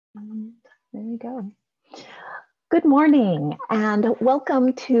And there you go. Good morning and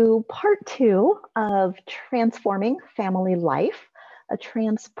welcome to part 2 of Transforming Family Life, a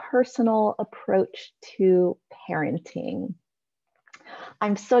transpersonal approach to parenting.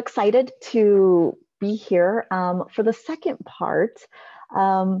 I'm so excited to be here for the second part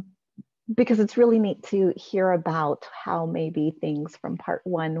um, because it's really neat to hear about how maybe things from part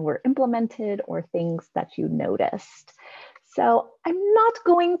 1 were implemented or things that you noticed. So I'm not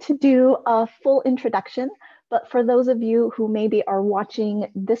going to do a full introduction, but for those of you who maybe are watching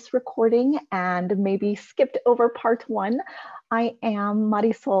this recording and maybe skipped over part 1, I am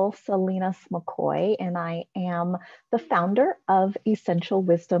Marisol Salinas McCoy, and I am the founder of Essential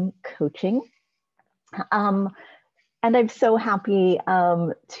Wisdom Coaching. And I'm so happy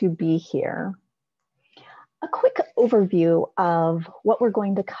to be here. A quick overview of what we're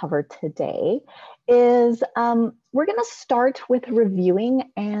going to cover today is we're going to start with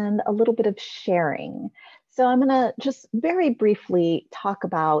reviewing and a little bit of sharing. So I'm going to just very briefly talk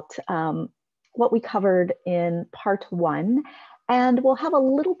about what we covered in part 1, and we'll have a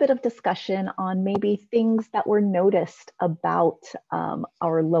little bit of discussion on maybe things that were noticed about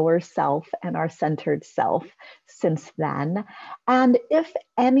our lower self and our centered self since then, and if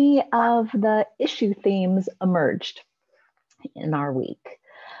any of the issue themes emerged in our week.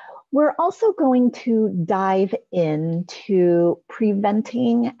 We're also going to dive into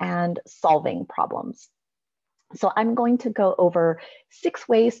preventing and solving problems. So I'm going to go over 6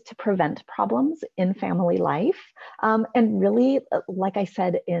 ways to prevent problems in family life. And really, like I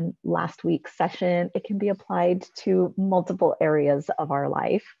said in last week's session, it can be applied to multiple areas of our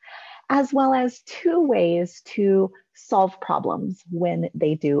life, as well as 2 ways to solve problems when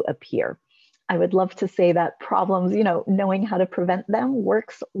they do appear. I would love to say that problems, knowing how to prevent them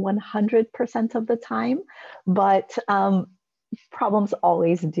works 100% of the time, but problems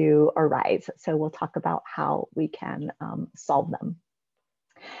always do arise. So we'll talk about how we can solve them.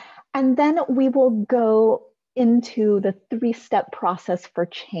 And then we will go into the 3-step process for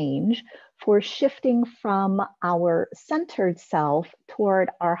change for shifting from our centered self toward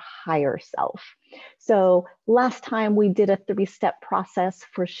our higher self. So last time we did a 3-step process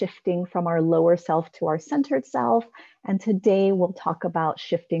for shifting from our lower self to our centered self. And today we'll talk about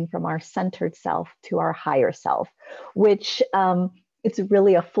shifting from our centered self to our higher self, which it's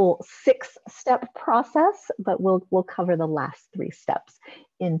really a full 6-step process, but we'll cover the last 3 steps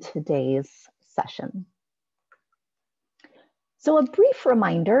in today's session. So a brief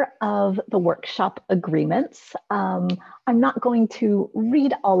reminder of the workshop agreements. I'm not going to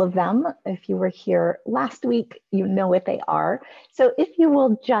read all of them. If you were here last week, you know what they are. So if you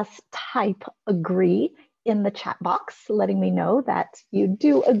will just type agree in the chat box, letting me know that you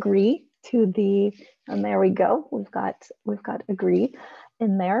do agree to the, and there we go, we've got agree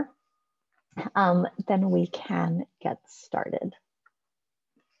in there, then we can get started.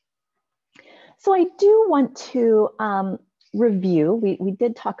 So I do want to review, we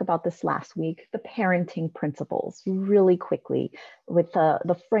did talk about this last week, the parenting principles really quickly with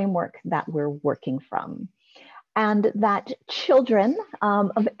the framework that we're working from. And that children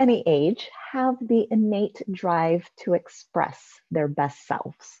of any age have the innate drive to express their best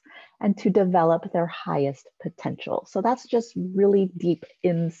selves and to develop their highest potential. So that's just really deep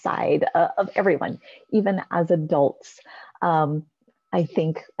inside of everyone, even as adults. I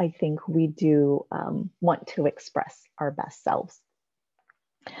think we do want to express our best selves.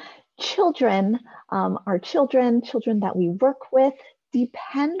 Children, our children that we work with,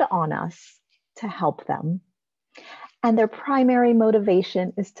 depend on us to help them. And their primary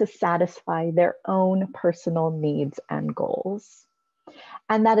motivation is to satisfy their own personal needs and goals.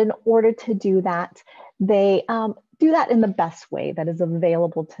 And that in order to do that, they do that in the best way that is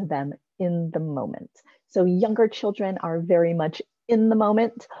available to them in the moment. So younger children are very much in the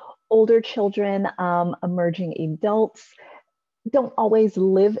moment. Older children, emerging adults, don't always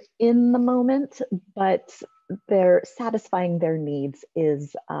live in the moment, but they're satisfying their needs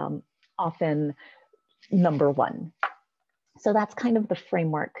is often number 1. So that's kind of the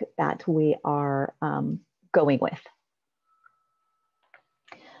framework that we are going with.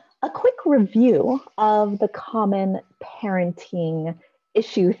 A quick review of the common parenting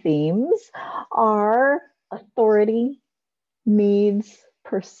issue themes are authority, needs,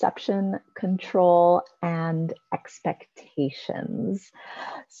 perception, control, and expectations.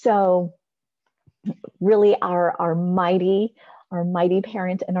 So really our mighty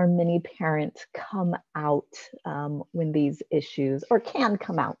parent and our mini parent come out when these issues, or can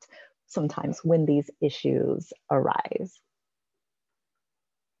come out sometimes when these issues arise.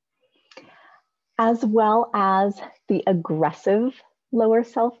 As well as the aggressive lower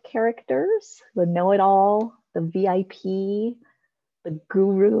self characters, the know-it-all, the VIP, the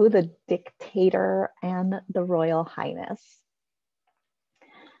guru, the dictator, and the royal highness.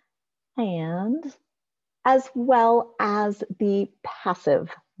 And as well as the passive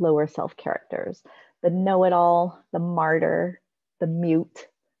lower self characters, the know-it-all, the martyr, the mute,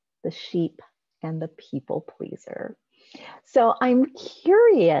 the sheep, and the people pleaser. So I'm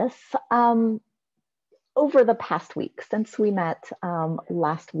curious, over the past week, since we met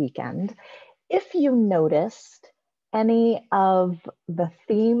last weekend, if you noticed any of the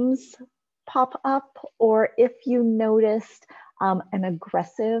themes pop up, or if you noticed an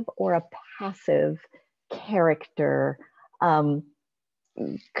aggressive or a passive character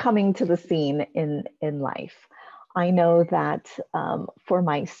coming to the scene in life. I know that for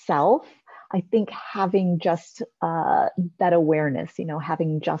myself, I think having just that awareness,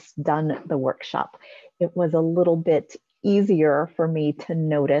 having just done the workshop, it was a little bit easier for me to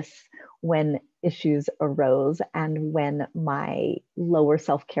notice when issues arose and when my lower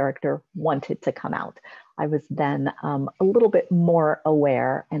self character wanted to come out. I was then a little bit more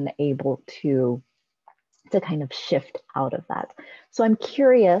aware and able to kind of shift out of that. So I'm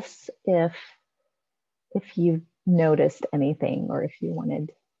curious if you've noticed anything, or if you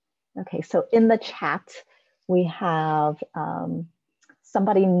wanted. Okay, so in the chat, we have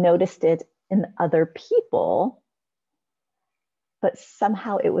somebody noticed it in other people, but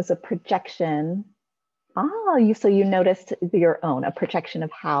somehow it was a projection. So you noticed your own, a projection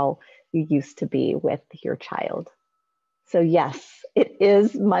of how you used to be with your child. So yes, it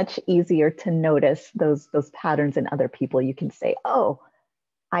is much easier to notice those patterns in other people. You can say, oh,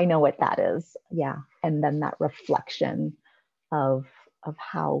 I know what that is. Yeah. And then that reflection of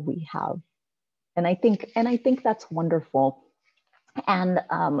how we have. And I think that's wonderful. And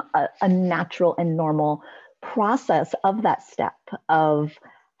a natural and normal process of that step of,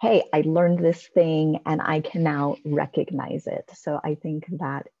 hey, I learned this thing and I can now recognize it. So I think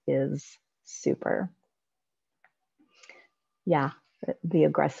that is super. Yeah, the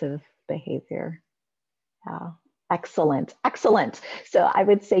aggressive behavior. Yeah, excellent, excellent. So I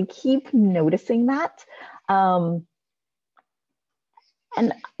would say keep noticing that. And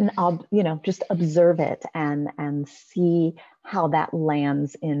just observe it and see how that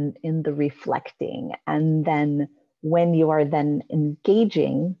lands in the reflecting. And then when you are then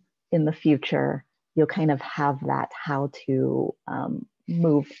engaging in the future, you'll kind of have that how to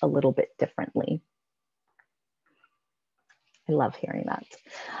move a little bit differently. I love hearing that.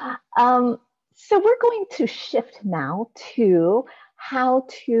 So we're going to shift now to how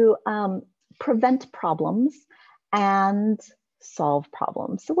to prevent problems and solve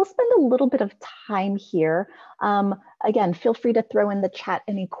problems. So we'll spend a little bit of time here. Again, feel free to throw in the chat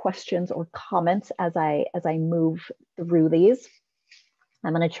any questions or comments as I move through these.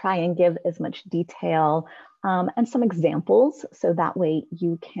 I'm going to try and give as much detail and some examples, so that way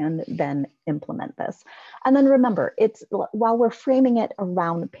you can then implement this. And then remember, while we're framing it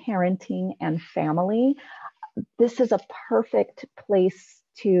around parenting and family, this is a perfect place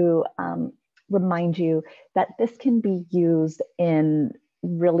to remind you that this can be used in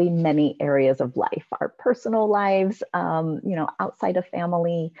really many areas of life, our personal lives, outside of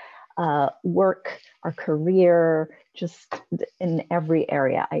family, work, our career, just in every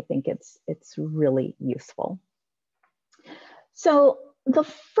area. I think it's really useful. So the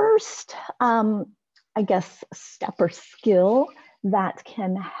first, I guess, step or skill that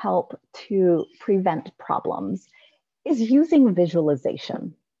can help to prevent problems is using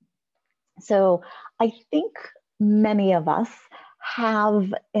visualization. So I think many of us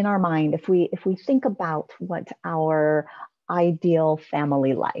have in our mind, if we think about what our ideal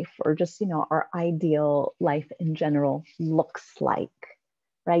family life, or just our ideal life in general looks like,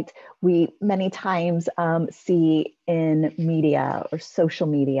 right? We many times see in media or social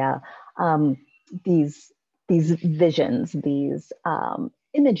media these visions, these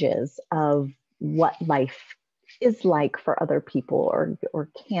images of what life is like for other people, or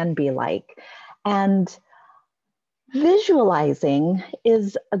can be like. And visualizing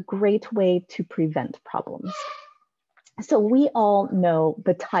is a great way to prevent problems. So we all know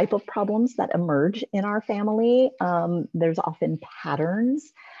the type of problems that emerge in our family. There's often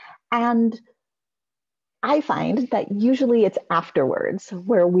patterns. And I find that usually it's afterwards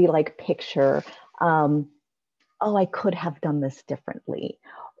where we picture, oh, I could have done this differently.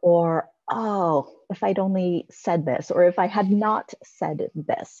 Or, oh, if I'd only said this, or if I had not said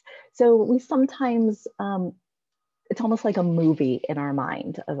this. So we sometimes, it's almost like a movie in our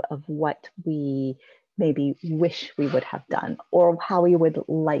mind of what we maybe wish we would have done, or how we would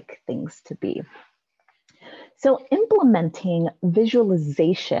like things to be. So implementing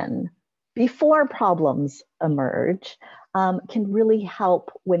visualization before problems emerge can really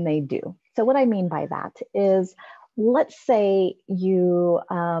help when they do. So what I mean by that is, let's say you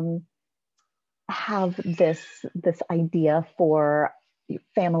have this idea for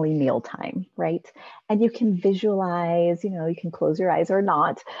family mealtime, right? And you can visualize, you can close your eyes or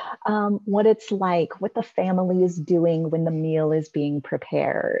not, what it's like, what the family is doing when the meal is being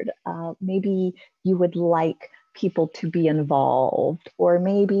prepared. Maybe you would like people to be involved, or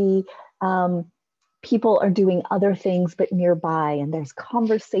maybe people are doing other things but nearby and there's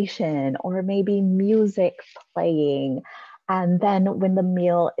conversation, or maybe music playing. And then when the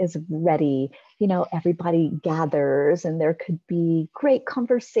meal is ready, everybody gathers and there could be great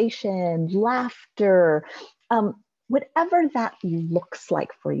conversation, laughter, whatever that looks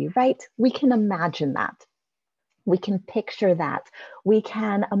like for you, right? We can imagine that. We can picture that. We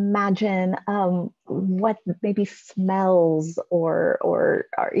can imagine what maybe smells or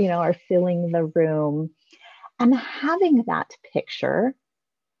are filling the room. And having that picture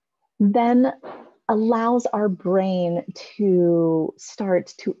then allows our brain to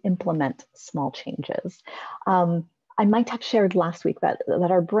start to implement small changes. I might have shared last week that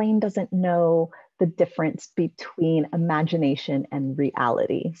our brain doesn't know the difference between imagination and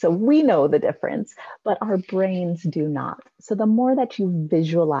reality. So we know the difference, but our brains do not. So the more that you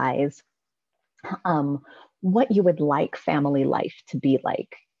visualize what you would like family life to be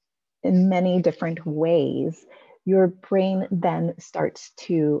like in many different ways, your brain then starts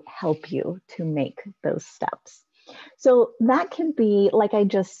to help you to make those steps. So that can be like I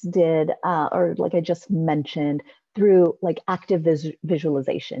just did, or like I just mentioned, through like active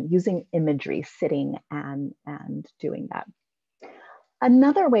visualization, using imagery, sitting and doing that.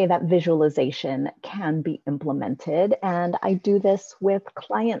 Another way that visualization can be implemented, and I do this with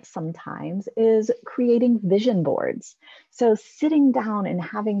clients sometimes, is creating vision boards. So sitting down and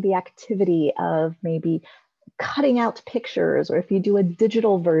having the activity of maybe cutting out pictures, or if you do a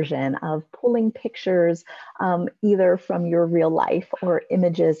digital version of pulling pictures, either from your real life or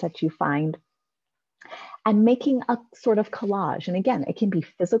images that you find, and making a sort of collage. And again, it can be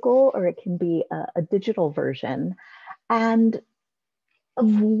physical or it can be a digital version, and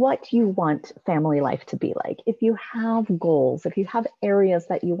of what you want family life to be like. If you have goals, if you have areas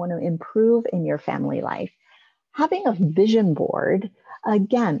that you want to improve in your family life, having a vision board,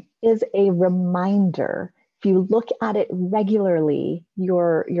 again, is a reminder. If you look at it regularly,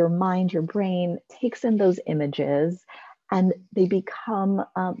 your mind, your brain takes in those images, and they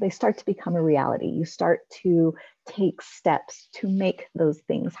start to become a reality. You start to take steps to make those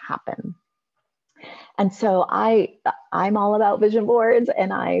things happen. And so I'm all about vision boards,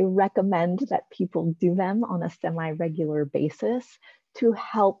 and I recommend that people do them on a semi-regular basis to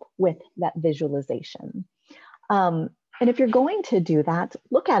help with that visualization. And if you're going to do that,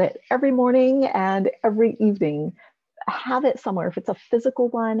 look at it every morning and every evening. Have it somewhere. If it's a physical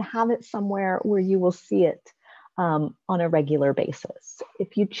one, have it somewhere where you will see it on a regular basis.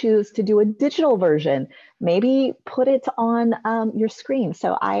 If you choose to do a digital version, maybe put it on your screen.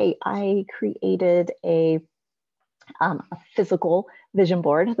 So I created a physical vision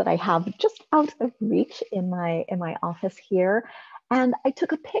board that I have just out of reach in my office here. And I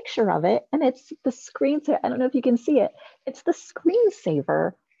took a picture of it, and it's the screensaver. I don't know if you can see it. It's the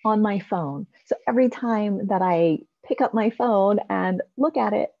screensaver on my phone. So every time that I pick up my phone and look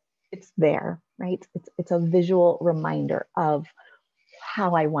at it, it's there, right? It's a visual reminder of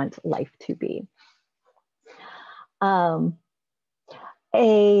how I want life to be.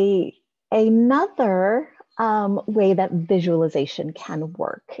 Another way that visualization can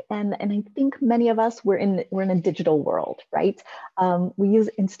work, and I think many of us, we're in a digital world, right? We use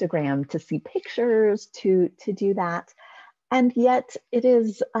Instagram to see pictures, to do that, and yet it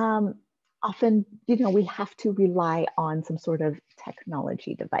is often, we have to rely on some sort of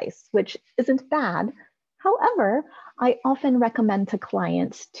technology device, which isn't bad. However, I often recommend to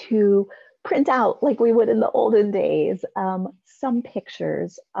clients to print out, like we would in the olden days, some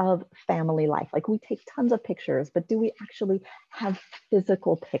pictures of family life. Like, we take tons of pictures, but do we actually have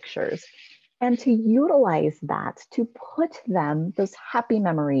physical pictures? And to utilize that, to put them, those happy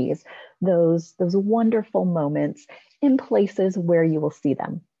memories, those wonderful moments, in places where you will see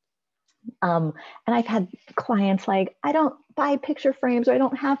them. And I've had clients like, I don't buy picture frames, or I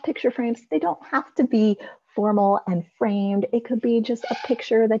don't have picture frames. They don't have to be formal and framed. It could be just a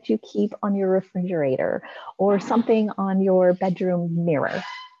picture that you keep on your refrigerator or something on your bedroom mirror.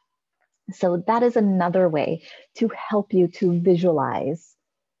 So that is another way to help you to visualize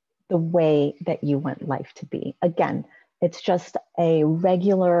the way that you want life to be. Again, It's just a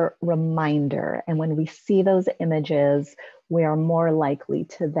regular reminder. And when we see those images, we are more likely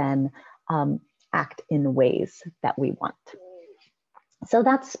to then act in ways that we want. So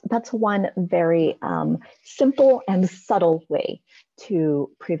that's one very simple and subtle way to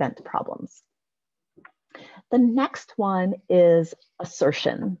prevent problems. The next one is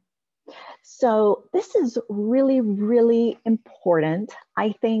assertion. So this is really, really important,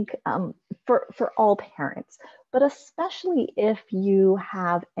 I think, for all parents, but especially if you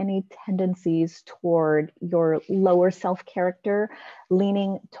have any tendencies toward your lower self-character,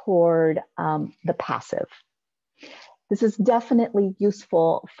 leaning toward the passive. This is definitely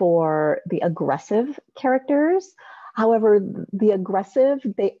useful for the aggressive characters. However, the aggressive,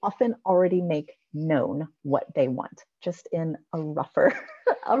 they often already make known what they want, just in a rougher,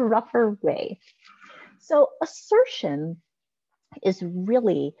 a rougher way. So assertion is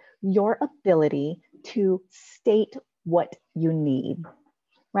really your ability to state what you need,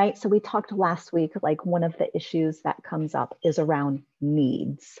 right? So we talked last week, like one of the issues that comes up is around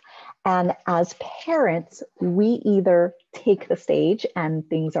needs. And as parents, we either take the stage and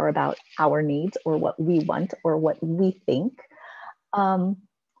things are about our needs or what we want or what we think,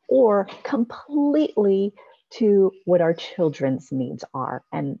 or completely to what our children's needs are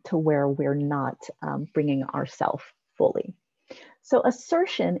and to where we're not bringing ourselves fully. So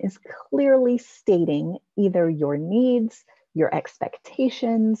assertion is clearly stating either your needs, your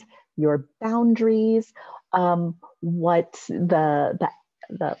expectations, your boundaries, what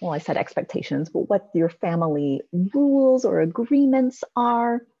well, I said expectations, but what your family rules or agreements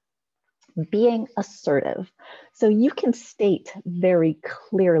are, being assertive. So you can state very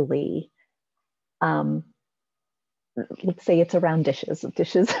clearly, let's say it's around dishes.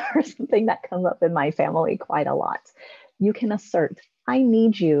 Dishes are something that comes up in my family quite a lot. You can assert, I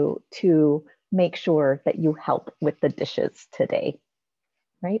need you to make sure that you help with the dishes today,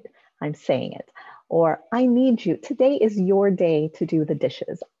 right? I'm saying it. Or I need you, today is your day to do the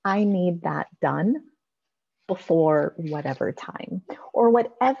dishes. I need that done before whatever time, or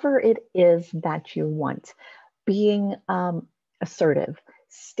whatever it is that you want. Being assertive,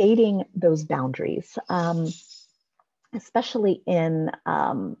 stating those boundaries, especially in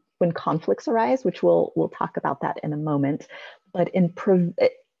when conflicts arise, which we'll talk about that in a moment, but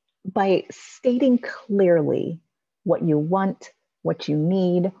by stating clearly what you want, what you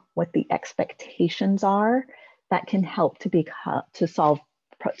need, what the expectations are, that can help to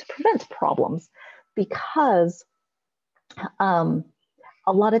prevent problems, because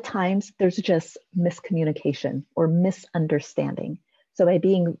a lot of times there's just miscommunication or misunderstanding. So by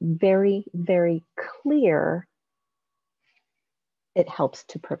being very, very clear, it helps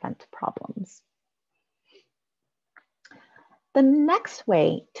to prevent problems. The next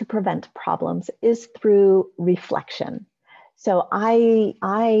way to prevent problems is through reflection. So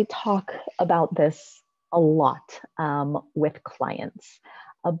I talk about this a lot with clients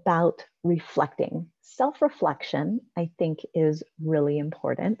about reflecting. Self-reflection, I think, is really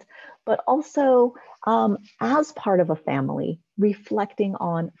important, but also as part of a family, reflecting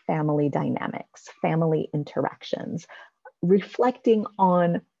on family dynamics, family interactions, reflecting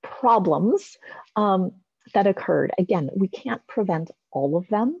on problems that occurred. Again, we can't prevent all of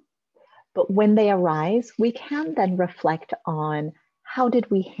them, but when they arise, we can then reflect on how did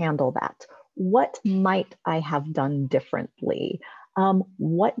we handle that? What might I have done differently?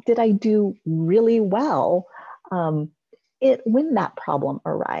 What did I do really well when that problem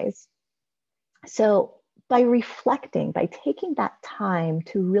arises? So by reflecting, by taking that time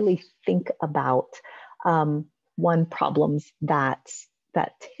to really think about problems that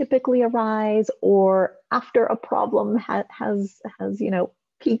typically arise, or after a problem has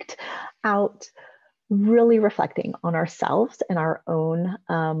peaked out, really reflecting on ourselves and our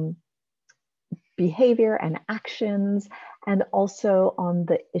own behavior and actions, and also on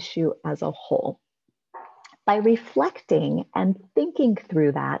the issue as a whole. By reflecting and thinking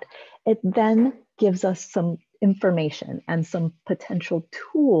through that, it then gives us some information and some potential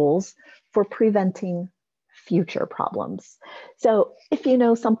tools for preventing future problems. So if you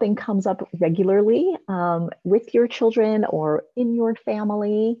know something comes up regularly with your children or in your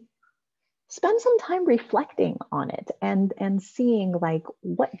family, spend some time reflecting on it and seeing, like,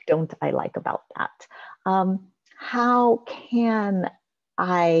 what don't I like about that? How can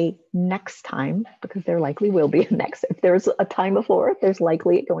I next time, because there likely will be a next, if there's a time before, there's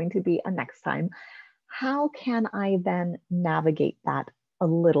likely going to be a next time. How can I then navigate that a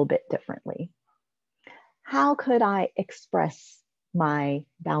little bit differently? How could I express my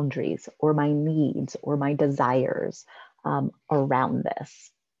boundaries or my needs or my desires around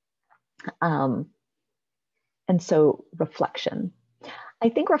this? And And so reflection. I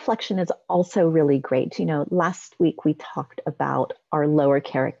think reflection is also really great. You know, last week we talked about our lower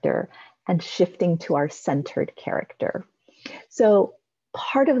character and shifting to our centered character. So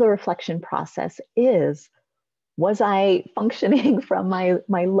part of the reflection process is, was I functioning from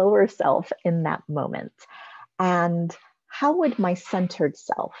my lower self in that moment? And how would my centered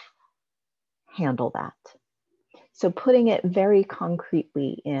self handle that? So putting it very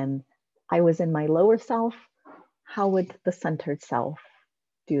concretely in, I was in my lower self, how would the centered self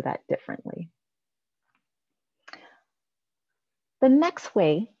do that differently? The next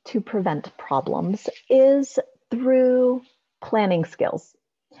way to prevent problems is through planning skills.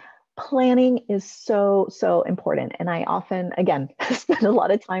 Planning is so, so important. And I often, again, spend a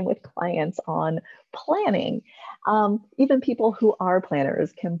lot of time with clients on planning. Even people who are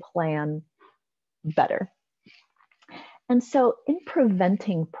planners can plan better. And so in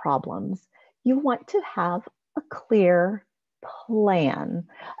preventing problems, you want to have a clear plan.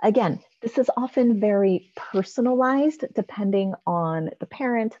 Again, this is often very personalized depending on the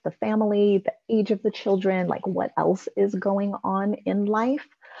parent, the family, the age of the children, like what else is going on in life.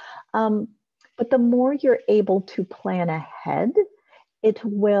 But the more you're able to plan ahead, it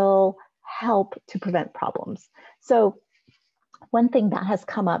will help to prevent problems. So one thing that has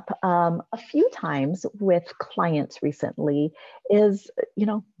come up a few times with clients recently is, you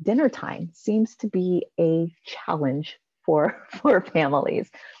know, dinner time seems to be a challenge for families.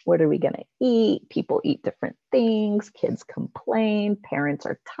 What are we going to eat? People eat different things. Kids complain. Parents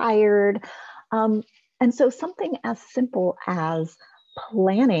are tired. And so something as simple as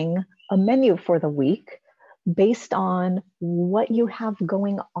planning a menu for the week based on what you have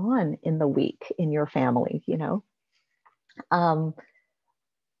going on in the week in your family, you know,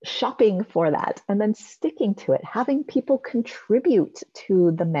 shopping for that and then sticking to it, having people contribute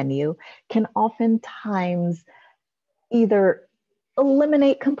to the menu can oftentimes either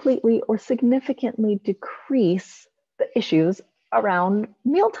eliminate completely or significantly decrease the issues around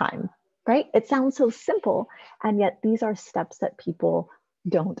mealtime, right? It sounds so simple, and yet these are steps that people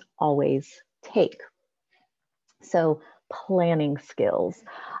don't always take. So planning skills.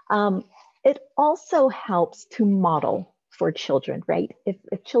 It also helps to model for children, right?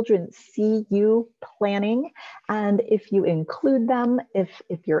 If children see you planning and if you include them, if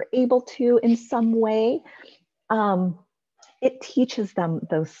you're able to in some way, it teaches them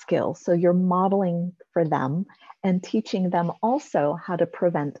those skills. So you're modeling for them and teaching them also how to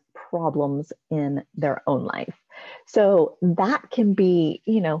prevent problems in their own life. So that can be,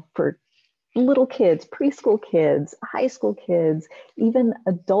 you know, for little kids, preschool kids, high school kids, even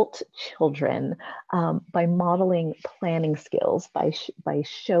adult children, by modeling planning skills, by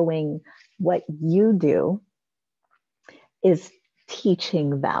showing what you do is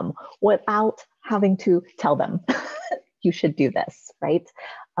teaching them without having to tell them you should do this, right?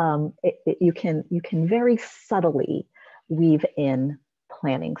 You can very subtly weave in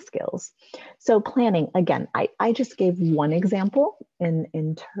planning skills. So planning, again, I just gave one example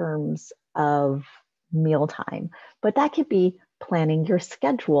in terms of mealtime, but that could be planning your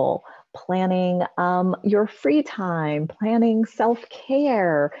schedule, planning your free time, planning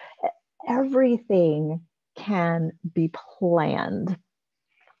self-care. Everything can be planned.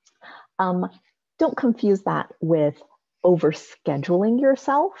 Don't confuse that with overscheduling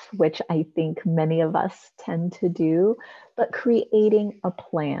yourself, which I think many of us tend to do, but creating a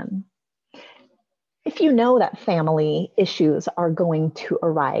plan. If you know that family issues are going to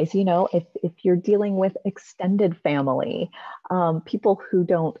arise, you know, if you're dealing with extended family, people who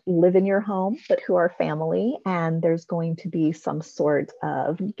don't live in your home, but who are family, and there's going to be some sort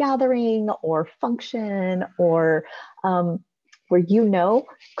of gathering or function or where you know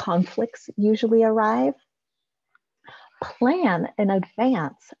conflicts usually arrive, plan in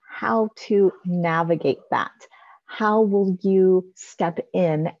advance how to navigate that. How will you step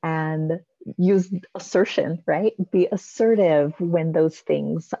in and use assertion, right? Be assertive when those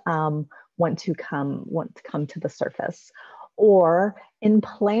things want to come to the surface. Or in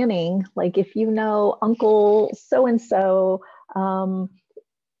planning, like if you know Uncle so-and-so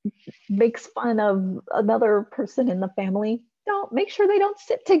makes fun of another person in the family, don't make sure they don't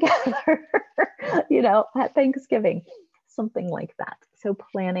sit together, you know, at Thanksgiving, something like that. So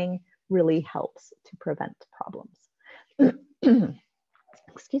planning really helps to prevent problems.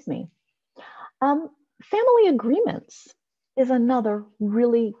 Excuse me. Family agreements is another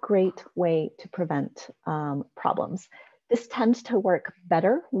really great way to prevent problems. This tends to work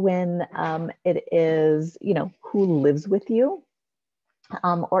better when it is, you know, who lives with you,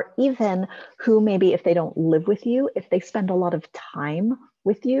 or even who maybe if they don't live with you, if they spend a lot of time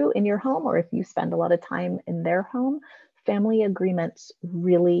with you in your home, or if you spend a lot of time in their home, family agreements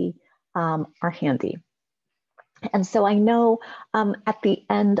really are handy. And so I know at the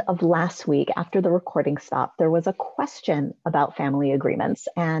end of last week, after the recording stopped, there was a question about family agreements,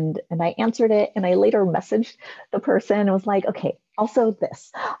 and I answered it, and I later messaged the person and was like, okay, also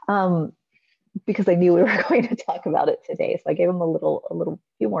this, because I knew we were going to talk about it today. So I gave them a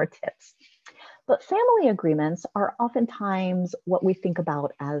few more tips. But family agreements are oftentimes what we think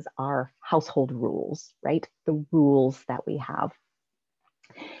about as our household rules, right? The rules that we have.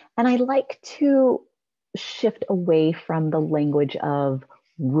 And I like to shift away from the language of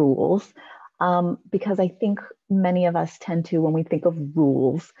rules because I think many of us tend to, when we think of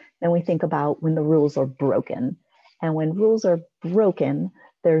rules, then we think about when the rules are broken. And when rules are broken,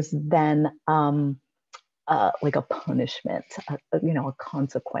 there's then like a punishment, a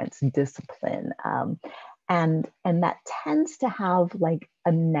consequence, discipline. And that tends to have like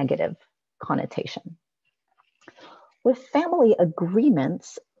a negative connotation. With family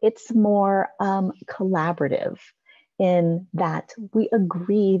agreements, it's more collaborative in that we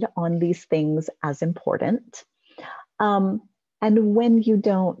agreed on these things as important. And when you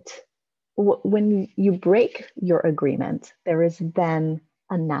break your agreement, there is then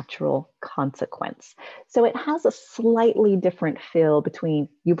a natural consequence. So it has a slightly different feel between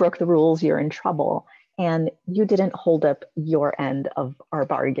you broke the rules, you're in trouble, and you didn't hold up your end of our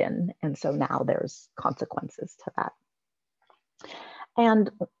bargain. And so now there's consequences to that. And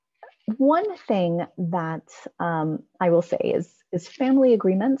one thing that I will say is family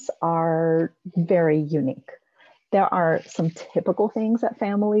agreements are very unique. There are some typical things that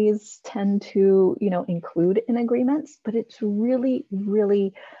families tend to, include in agreements, but it's really,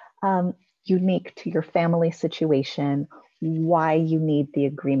 really unique to your family situation, why you need the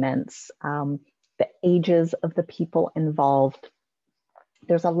agreements, the ages of the people involved.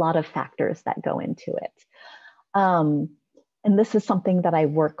 There's a lot of factors that go into it. And this is something that I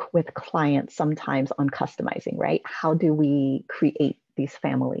work with clients sometimes on customizing, right? How do we create these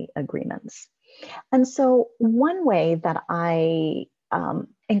family agreements? And so one way that I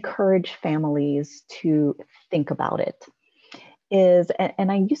encourage families to think about it is,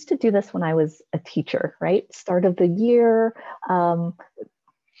 and I used to do this when I was a teacher, right? Start of the year,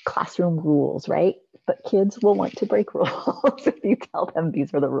 classroom rules, right? But kids will want to break rules if you tell them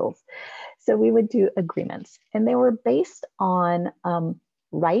these are the rules. So we would do agreements, and they were based on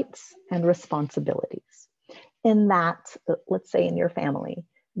rights and responsibilities. In that, let's say in your family,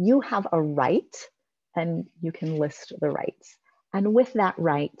 you have a right and you can list the rights. And with that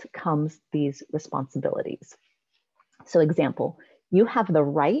right comes these responsibilities. So example, you have the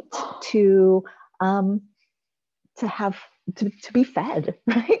right to be fed,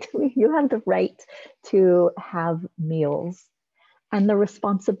 right? You have the right to have meals and the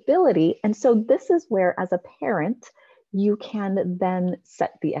responsibility. And so this is where, as a parent, you can then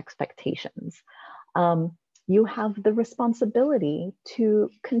set the expectations. You have the responsibility to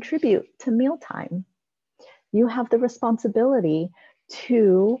contribute to mealtime. You have the responsibility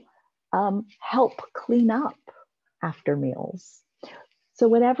to help clean up after meals. So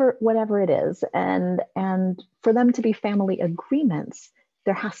whatever it is, and for them to be family agreements,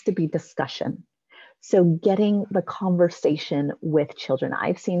 there has to be discussion. So getting the conversation with children.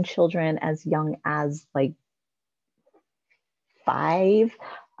 I've seen children as young as like 5,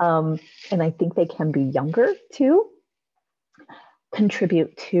 and I think they can be younger too,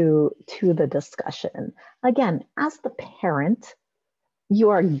 contribute to the discussion. Again, as the parent, you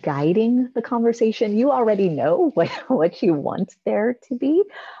are guiding the conversation. You already know what you want there to be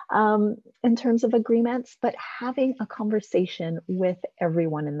in terms of agreements, but having a conversation with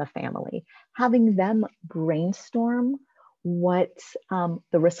everyone in the family, having them brainstorm what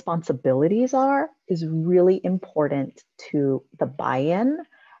the responsibilities are is really important to the buy-in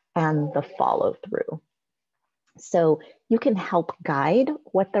and the follow-through. So you can help guide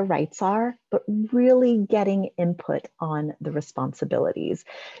what the rights are, but really getting input on the responsibilities.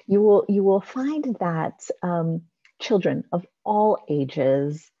 You will find that children of all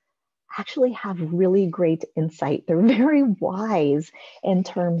ages actually have really great insight. They're very wise in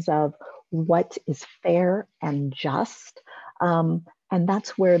terms of what is fair and just. And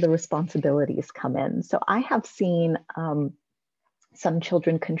that's where the responsibilities come in. So I have seen some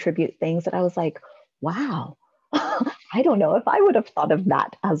children contribute things that I was like, wow, I don't know if I would have thought of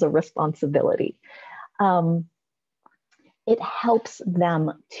that as a responsibility. It helps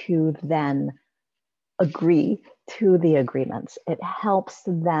them to then agree to the agreements. It helps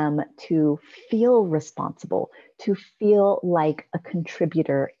them to feel responsible, to feel like a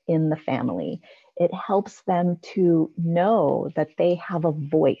contributor in the family. it helps them to know that they have a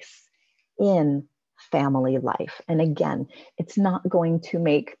voice in family life. And again, it's not going to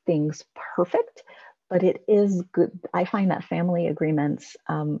make things perfect, but it is good. I find that family agreements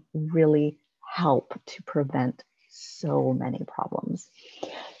really help to prevent so many problems.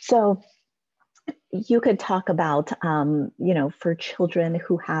 So you could talk about, for children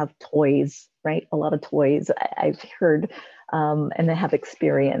who have toys, right? A lot of toys. I've heard and I have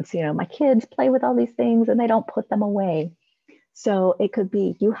experience, my kids play with all these things and they don't put them away. So it could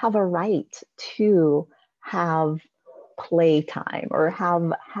be you have a right to have playtime or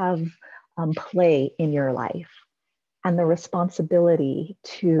have play in your life, and the responsibility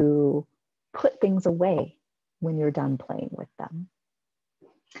to put things away when you're done playing with them.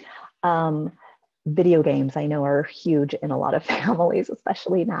 Video games, I know, are huge in a lot of families,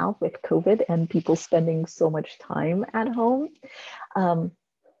 especially now with COVID and people spending so much time at home.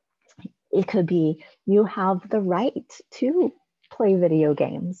 It could be you have the right to play video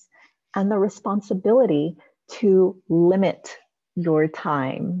games and the responsibility to limit your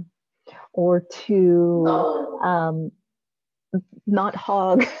time, or to not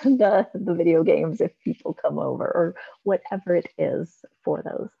hog the video games if people come over, or whatever it is for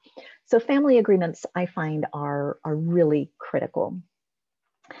those. So family agreements, I find, are really critical.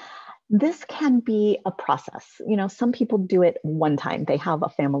 This can be a process. Some people do it one time. They have a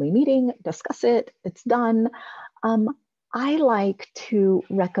family meeting, discuss it, it's done. I like to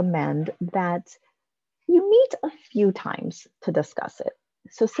recommend that you meet a few times to discuss it.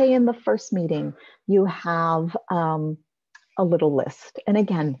 So say in the first meeting, you have a little list. And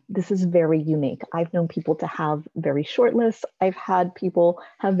again, this is very unique. I've known people to have very short lists. I've had people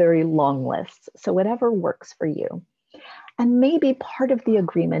have very long lists. So whatever works for you. And maybe part of the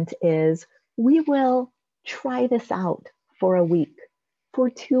agreement is we will try this out for a week, for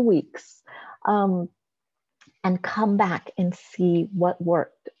 2 weeks, and come back and see what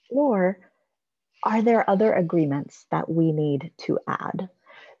worked. Or are there other agreements that we need to add?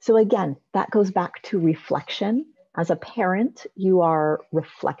 So again, that goes back to reflection. As a parent, you are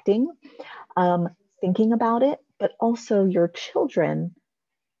reflecting, thinking about it, but also your children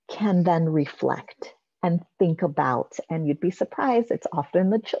can then reflect and think about, and you'd be surprised, it's often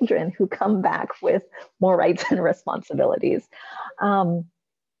the children who come back with more rights and responsibilities.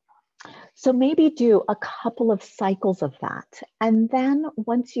 So maybe do a couple of cycles of that. And then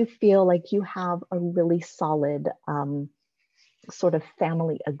once you feel like you have a really solid sort of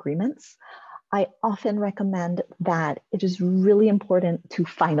family agreements, I often recommend that it is really important to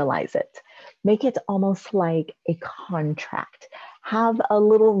finalize it. Make it almost like a contract. Have a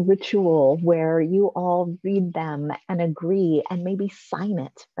little ritual where you all read them and agree and maybe sign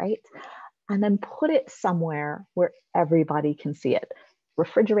it, right? And then put it somewhere where everybody can see it.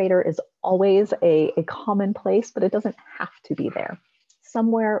 Refrigerator is always a common place, but it doesn't have to be there.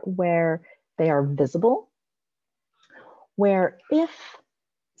 Somewhere where they are visible, where if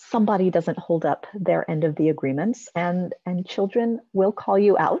somebody doesn't hold up their end of the agreements, and children will call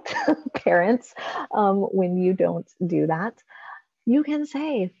you out, parents, when you don't do that, you can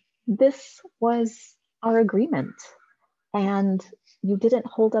say, this was our agreement and you didn't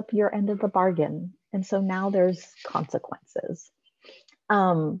hold up your end of the bargain. And so now there's consequences.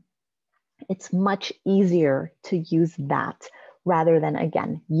 It's much easier to use that rather than,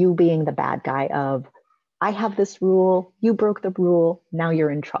 again, you being the bad guy of, I have this rule, you broke the rule, now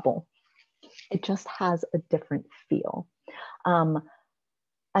you're in trouble. It just has a different feel.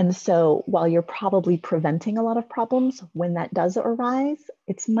 And so while you're probably preventing a lot of problems, when that does arise,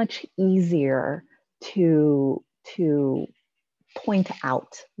 it's much easier to point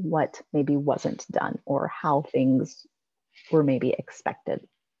out what maybe wasn't done or how things were maybe expected.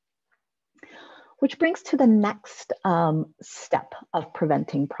 Which brings to the next step of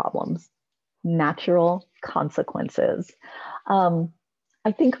preventing problems: natural consequences.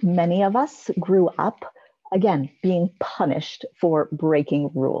 I think many of us grew up, again, being punished for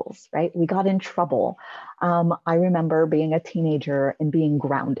breaking rules, right? We got in trouble. I remember being a teenager and being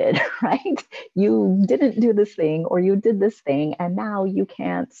grounded, right? You didn't do this thing or you did this thing and now you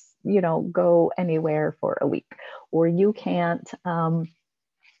can't, go anywhere for a week, or you can't,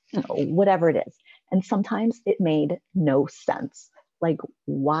 whatever it is. And sometimes it made no sense. Like,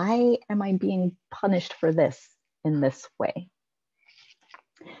 why am I being punished for this in this way?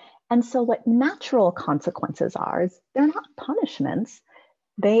 And so what natural consequences are is they're not punishments.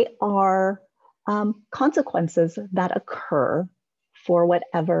 They are consequences that occur for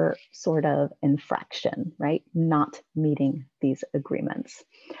whatever sort of infraction, right? Not meeting these agreements.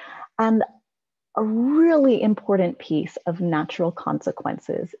 And a really important piece of natural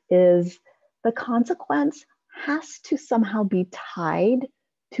consequences is the consequence has to somehow be tied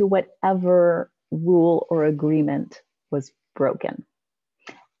to whatever rule or agreement was broken.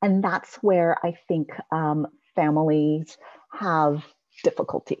 And that's where I think families have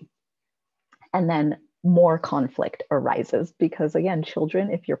difficulty. And then more conflict arises because, again,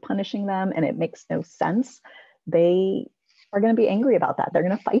 children, if you're punishing them and it makes no sense, they are going to be angry about that. They're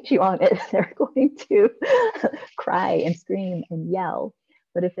going to fight you on it. They're going to cry and scream and yell.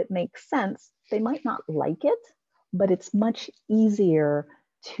 But if it makes sense, they might not like it, but it's much easier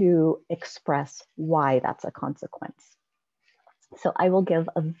to express why that's a consequence. So I will give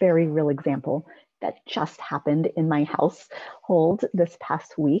a very real example that just happened in my household this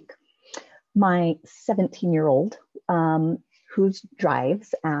past week. My 17-year-old, who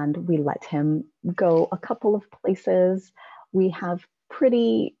drives, and we let him go a couple of places. We have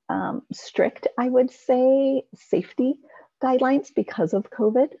pretty strict, I would say, safety guidelines because of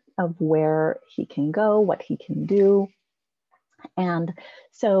COVID, of where he can go, what he can do. And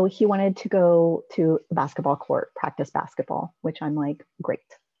so he wanted to go to a basketball court, practice basketball, which I'm like, great,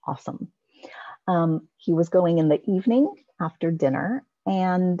 awesome. He was going in the evening after dinner,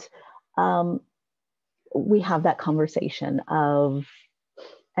 and we have that conversation of,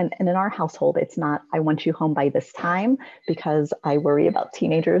 and in our household, it's not, I want you home by this time because I worry about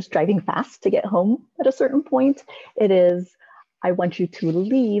teenagers driving fast to get home at a certain point. It is, I want you to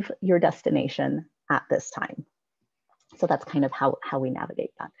leave your destination at this time. So that's kind of how we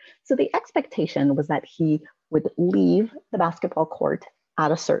navigate that. So the expectation was that he would leave the basketball court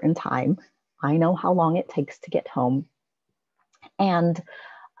at a certain time. I know how long it takes to get home. And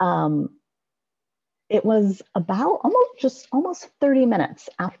it was about almost 30 minutes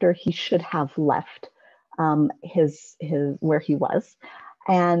after he should have left his where he was.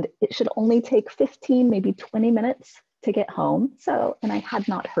 And it should only take 15, maybe 20 minutes to get home. So, and I had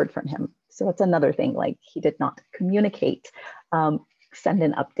not heard from him. So that's another thing, like he did not communicate, send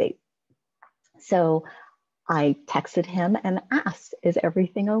an update. So I texted him and asked, is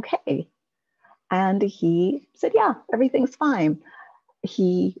everything okay? And he said, yeah, everything's fine.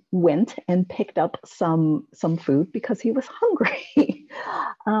 He went and picked up some food because he was hungry.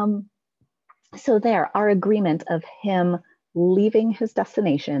 So there, our agreement of him leaving his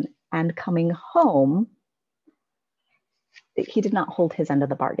destination and coming home, he did not hold his end of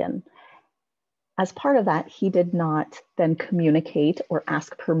the bargain. As part of that, he did not then communicate or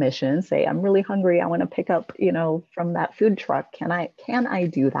ask permission, say, I'm really hungry, I want to pick up, from that food truck. Can I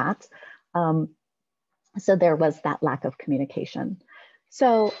do that? So there was that lack of communication.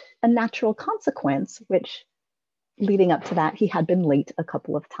 So a natural consequence, which leading up to that, he had been late a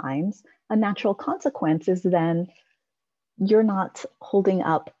couple of times. A natural consequence is then you're not holding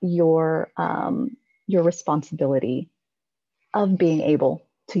up your responsibility of being able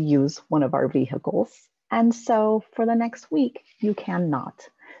to use one of our vehicles. And so for the next week, you cannot.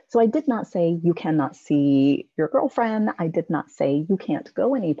 So I did not say you cannot see your girlfriend. I did not say you can't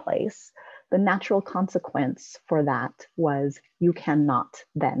go anyplace. The natural consequence for that was you cannot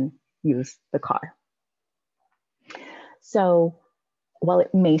then use the car. So while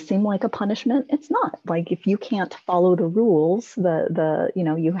it may seem like a punishment, it's not. Like if you can't follow the rules,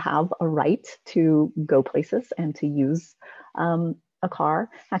 you have a right to go places and to use a car.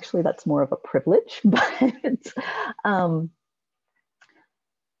 Actually, that's more of a privilege, but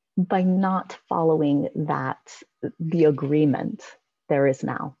by not following the agreement, there is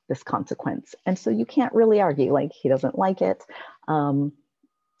now this consequence. And so you can't really argue, like he doesn't like it, but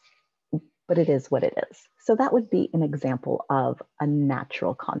it is what it is. So that would be an example of a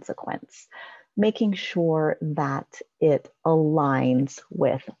natural consequence, making sure that it aligns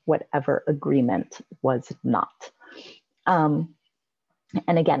with whatever agreement was not. And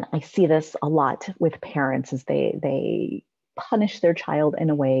again, I see this a lot with parents as they punish their child in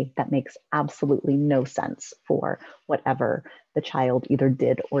a way that makes absolutely no sense for whatever the child either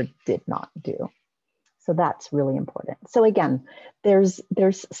did or did not do. So that's really important. So again, there's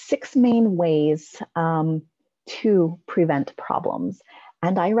 6 main ways to prevent problems.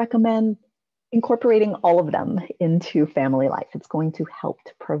 And I recommend incorporating all of them into family life. It's going to help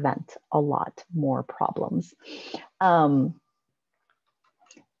to prevent a lot more problems.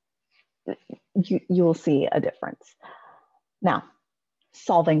 You will see a difference. Now,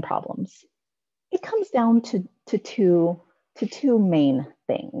 solving problems. It comes down to two main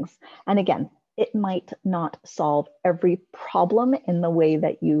things. And again, it might not solve every problem in the way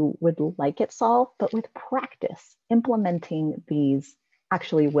that you would like it solved, but with practice, implementing these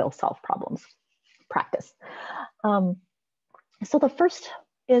actually will solve problems. Practice. So the first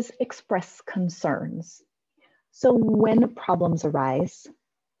is express concerns. So when problems arise,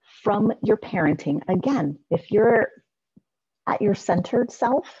 from your parenting, again, if you're at your centered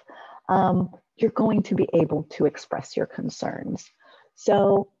self, you're going to be able to express your concerns.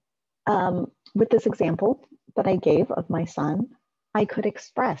 So with this example that I gave of my son, I could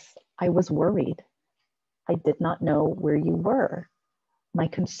express, I was worried. I did not know where you were. My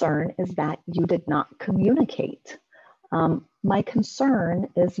concern is that you did not communicate. My concern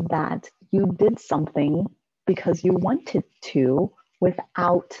is that you did something because you wanted to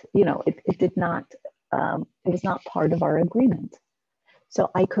without, it did not, it was not part of our agreement.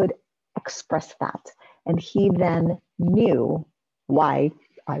 So I could express that. And he then knew why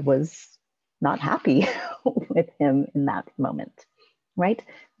I was not happy with him in that moment, right?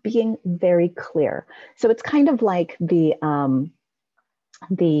 Being very clear. So it's kind of like the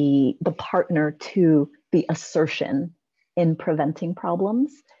partner to the assertion in preventing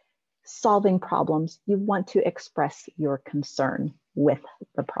problems. Solving problems, you want to express your concern with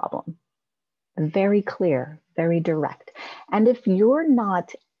the problem. Very clear, very direct. And if you're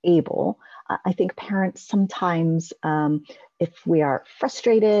not able, I think parents sometimes, if we are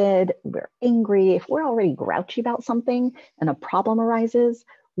frustrated, we're angry, if we're already grouchy about something and a problem arises,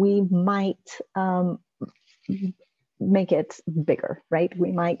 we might make it bigger, right?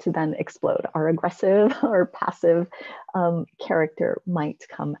 We might then explode. Our aggressive or passive character might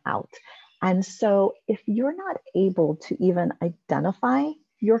come out. And so if you're not able to even identify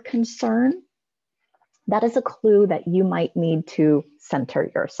your concern, that is a clue that you might need to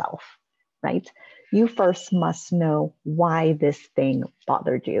center yourself, right? You first must know why this thing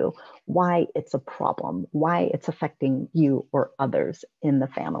bothered you, why it's a problem, why it's affecting you or others in the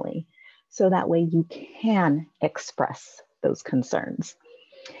family. So that way you can express those concerns.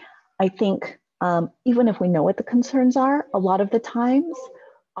 I think even if we know what the concerns are, a lot of the times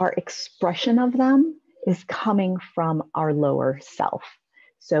our expression of them is coming from our lower self.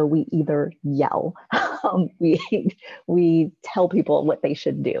 So we either yell, we tell people what they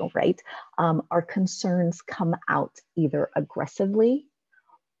should do, right? Our concerns come out either aggressively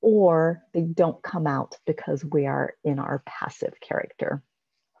or they don't come out because we are in our passive character.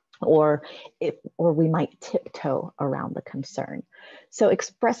 Or we might tiptoe around the concern. So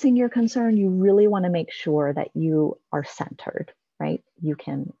expressing your concern, you really want to make sure that you are centered, right? You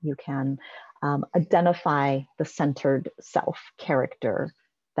can identify the centered self character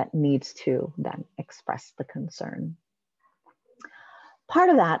that needs to then express the concern. Part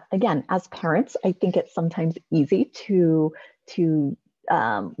of that, again, as parents, I think it's sometimes easy to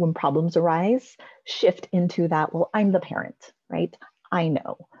when problems arise, shift into that, well, I'm the parent, right? I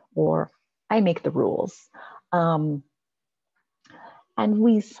know, or I make the rules. And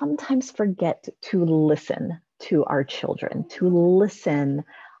we sometimes forget to listen to our children, to listen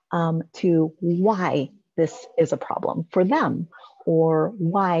to why this is a problem for them, or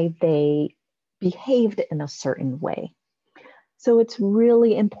why they behaved in a certain way. So it's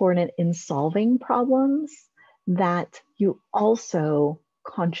really important in solving problems that you also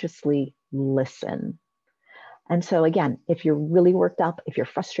consciously listen. And so again, if you're really worked up, if you're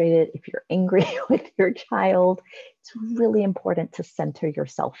frustrated, if you're angry with your child, it's really important to center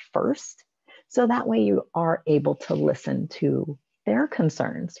yourself first. So that way you are able to listen to their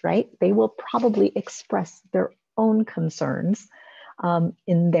concerns, right? They will probably express their own concerns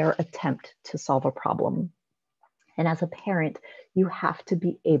in their attempt to solve a problem. And as a parent, you have to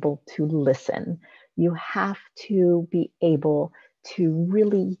be able to listen. You have to be able to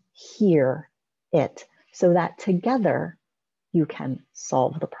really hear it so that together you can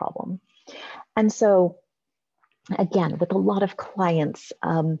solve the problem. And so, again, with a lot of clients,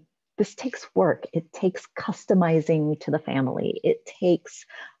 this takes work. It takes customizing to the family. It takes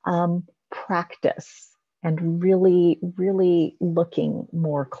practice and really, really looking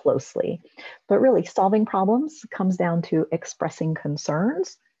more closely. But really, solving problems comes down to expressing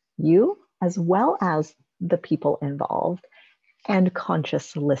concerns, you as well as the people involved, and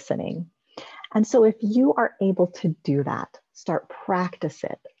conscious listening. And so if you are able to do that, start practice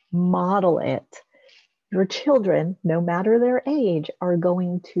it, model it, your children, no matter their age, are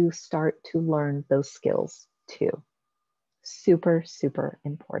going to start to learn those skills too. Super, super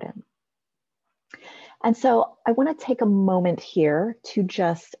important. And so I want to take a moment here to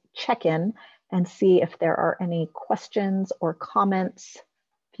just check in and see if there are any questions or comments.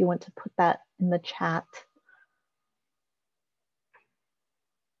 If you want to put that in the chat.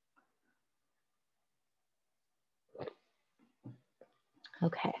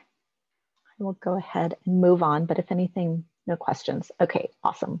 Okay, I will go ahead and move on, but if anything, no questions. Okay,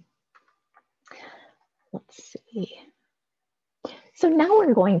 awesome. Let's see. So now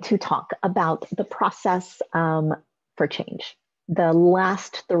we're going to talk about the process for change. the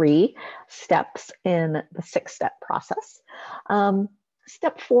last 3 steps in the 6-step process.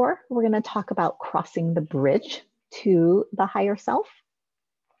 Step 4, we're going to talk about crossing the bridge to the higher self.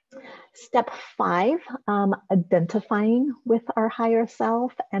 Step 5, identifying with our higher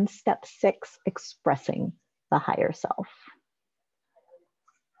self. And step 6, expressing the higher self.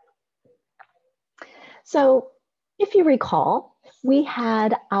 So if you recall, we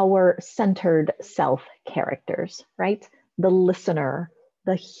had our centered self characters, right? The listener,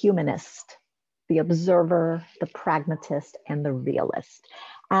 the humanist, the observer, the pragmatist, and the realist.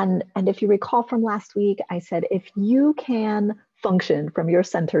 And if you recall from last week, I said, if you can function from your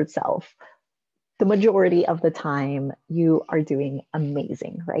centered self, the majority of the time you are doing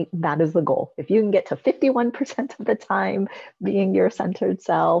amazing, right? That is the goal. If you can get to 51% of the time being your centered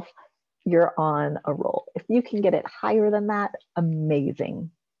self, you're on a roll. If you can get it higher than that,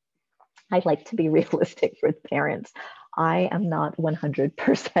 amazing. I like to be realistic with parents. I am not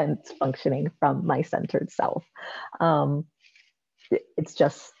 100% functioning from my centered self. It's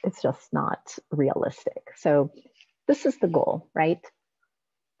just not realistic. So this is the goal, right?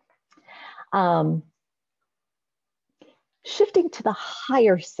 Shifting to the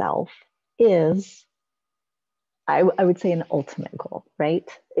higher self is, I would say, an ultimate goal, right?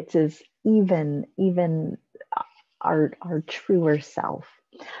 It is even our truer self.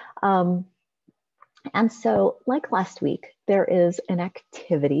 And so, like last week, there is an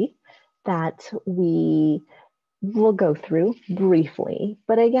activity that we will go through briefly.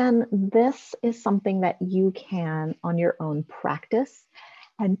 But again, this is something that you can, on your own, practice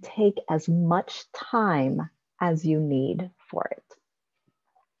and take as much time as you need for it.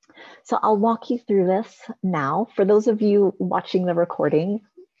 So I'll walk you through this now. For those of you watching the recording,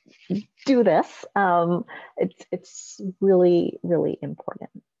 do this. It's really, really important.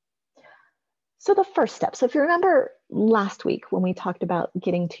 So the first step, so if you remember last week when we talked about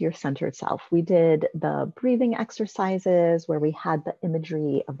getting to your centered self, we did the breathing exercises where we had the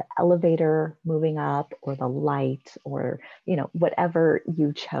imagery of the elevator moving up, or the light, or whatever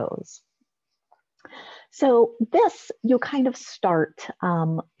you chose. So this, you kind of start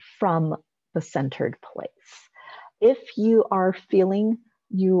from the centered place. If you are feeling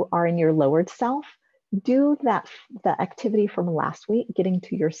you are in your lowered self, do the activity from last week, getting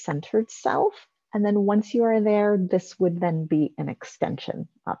to your centered self. And then once you are there, this would then be an extension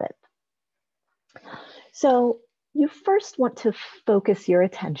of it. So you first want to focus your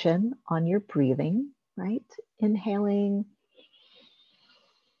attention on your breathing, right? Inhaling,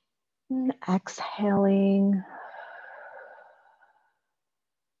 exhaling,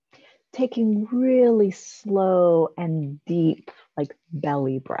 taking really slow and deep, like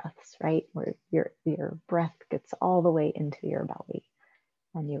belly breaths, right? Where your breath gets all the way into your belly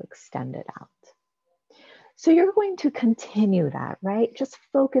and you extend it out. So you're going to continue that, right? Just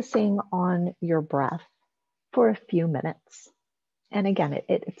focusing on your breath for a few minutes. And again,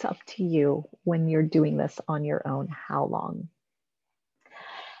 it's up to you when you're doing this on your own, how long.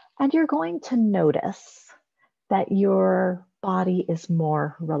 And you're going to notice that your body is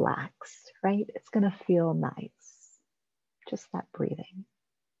more relaxed, right? It's going to feel nice, just that breathing.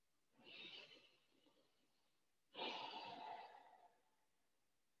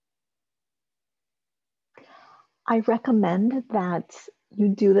 I recommend that you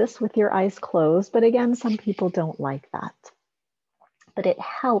do this with your eyes closed, but again, some people don't like that. But it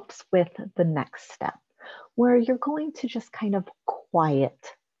helps with the next step, where you're going to just kind of quiet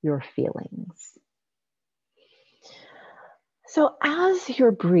your feelings. So as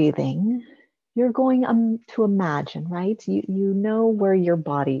you're breathing, you're going to imagine, right? You know where your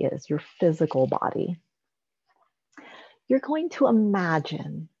body is, your physical body. You're going to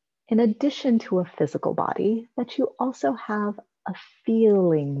imagine, in addition to a physical body, that you also have a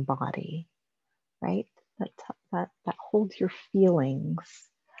feeling body, right? That holds your feelings,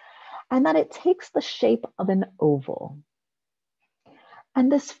 and that it takes the shape of an oval.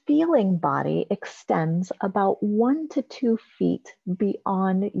 And this feeling body extends about 1 to 2 feet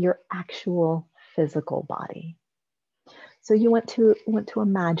beyond your actual physical body. So you want to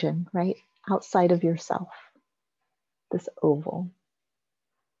imagine, right, outside of yourself, this oval.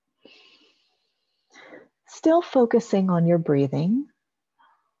 Still focusing on your breathing.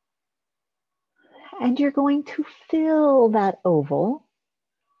 And you're going to fill that oval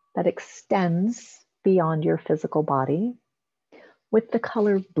that extends beyond your physical body with the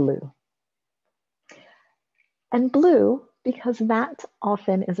color blue. And blue, because that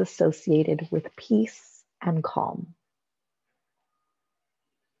often is associated with peace and calm.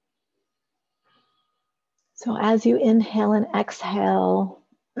 So as you inhale and exhale,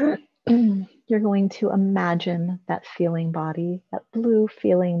 you're you're going to imagine that feeling body, that blue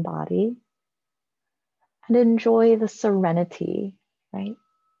feeling body, and enjoy the serenity, right?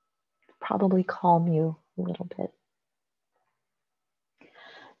 Probably calm you a little bit.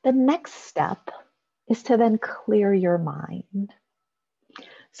 The next step is to then clear your mind.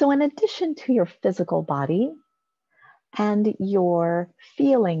 So in addition to your physical body and your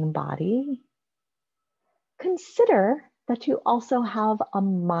feeling body, consider that you also have a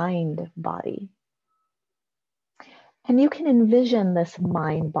mind body. And you can envision this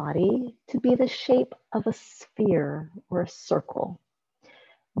mind body to be the shape of a sphere or a circle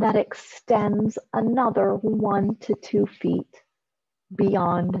that extends another 1 to 2 feet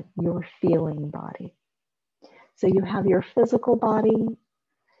beyond your feeling body. So you have your physical body,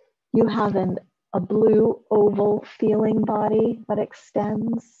 you have a blue oval feeling body that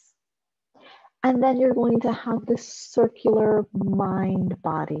extends, and then you're going to have this circular mind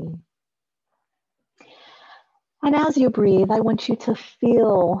body. And as you breathe, I want you to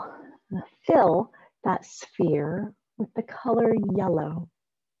fill that sphere with the color yellow,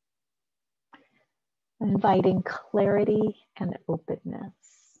 inviting clarity and openness.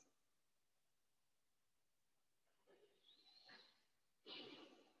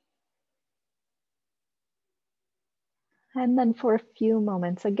 And then for a few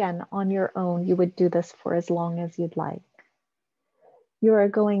moments, again, on your own, you would do this for as long as you'd like. You are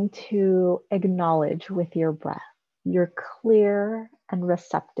going to acknowledge with your breath your clear and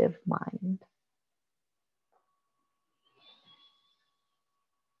receptive mind.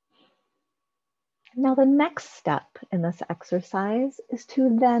 Now, the next step in this exercise is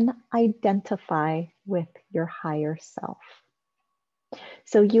to then identify with your higher self.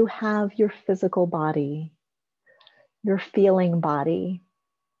 So you have your physical body, your feeling body,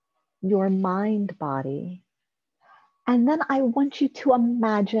 your mind body. And then I want you to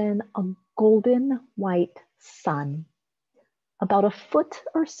imagine a golden white sun about a foot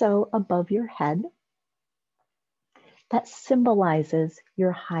or so above your head that symbolizes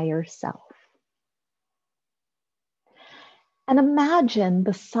your higher self. And imagine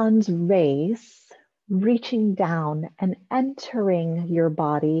the sun's rays reaching down and entering your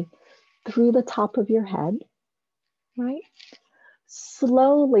body through the top of your head, right?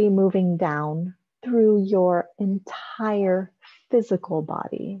 Slowly moving down through your entire physical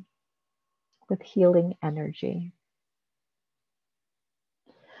body with healing energy.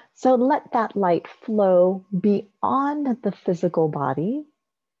 So let that light flow beyond the physical body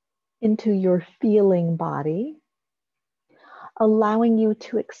into your feeling body, allowing you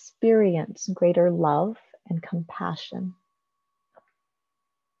to experience greater love and compassion.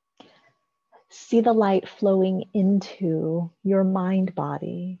 See the light flowing into your mind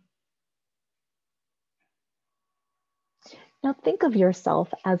body. Now think of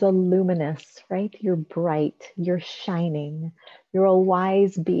yourself as a luminous, right? You're bright, you're shining, you're a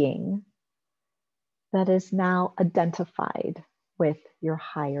wise being that is now identified with your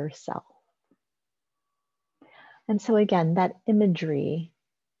higher self. And so again, that imagery,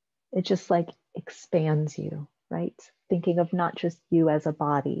 it just like expands you, right? Thinking of not just you as a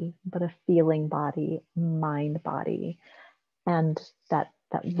body, but a feeling body, mind body, and that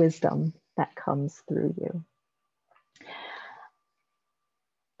wisdom that comes through you.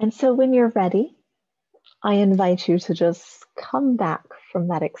 And so when you're ready, I invite you to just come back from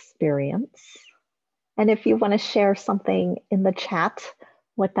that experience. And if you want to share something in the chat,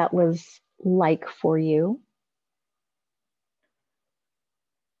 what that was like for you.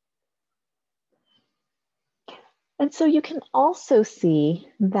 And so you can also see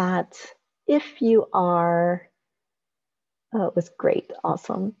that if you are, oh, it was great,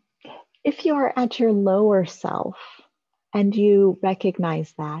 awesome. If you are at your lower self and you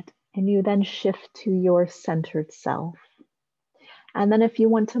recognize that, and you then shift to your centered self. And then if you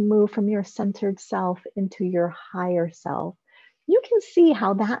want to move from your centered self into your higher self, you can see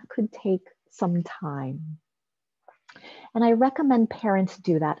how that could take some time. And I recommend parents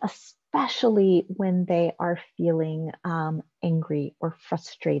do that, especially when they are feeling angry or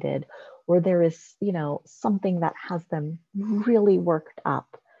frustrated, or there is, something that has them really worked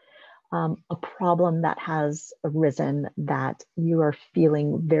up. A problem that has arisen that you are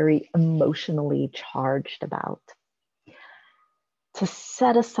feeling very emotionally charged about. To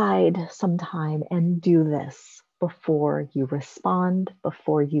set aside some time and do this before you respond,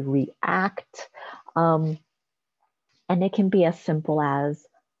 before you react. And it can be as simple as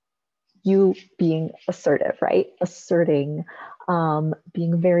you being assertive, right? Asserting,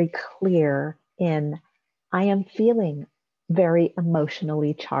 being very clear in, I am feeling very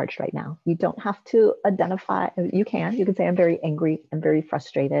emotionally charged right now. You don't have to identify, you can say I'm very angry and very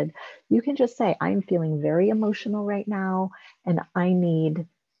frustrated. You can just say I'm feeling very emotional right now and I need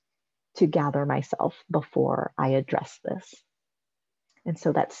to gather myself before I address this. And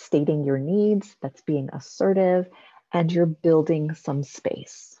so that's stating your needs, that's being assertive, and you're building some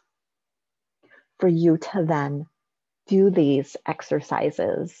space for you to then do these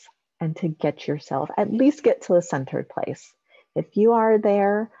exercises and to get yourself, at least get to a centered place. If you are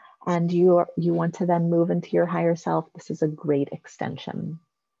there and you want to then move into your higher self, this is a great extension.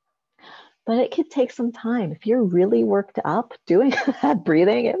 But it could take some time. If you're really worked up doing that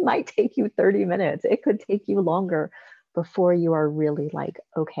breathing, it might take you 30 minutes. It could take you longer before you are really like,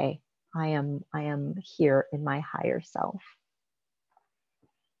 okay, I am here in my higher self.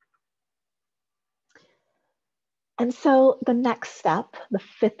 And so the next step, the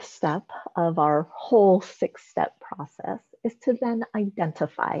fifth step of our whole 6-step process, is to then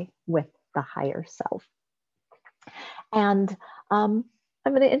identify with the higher self. And I'm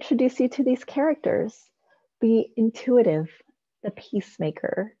going to introduce you to these characters: the intuitive, the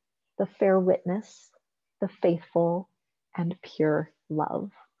peacemaker, the fair witness, the faithful, and pure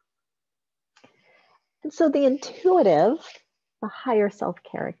love. And so the intuitive, the higher self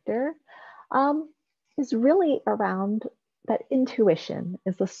character, is really around that intuition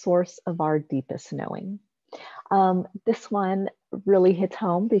is the source of our deepest knowing. This one really hits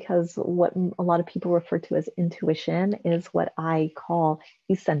home because what a lot of people refer to as intuition is what I call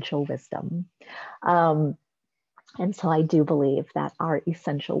essential wisdom. And so I do believe that our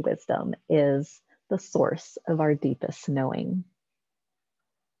essential wisdom is the source of our deepest knowing.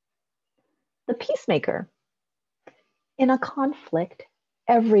 The peacemaker. In a conflict,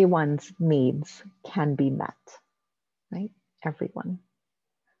 everyone's needs can be met, right? Everyone.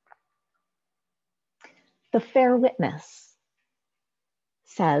 The fair witness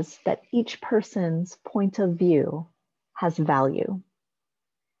says that each person's point of view has value.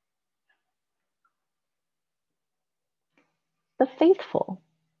 The faithful.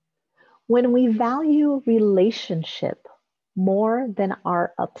 When we value relationship more than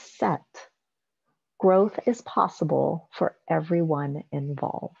our upset, growth is possible for everyone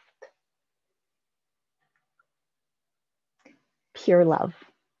involved. Pure love.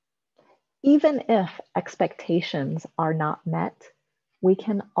 Even if expectations are not met, we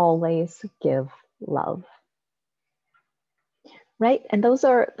can always give love. Right? And those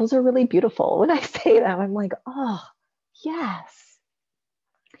are really beautiful. When I say them, I'm like, oh, yes.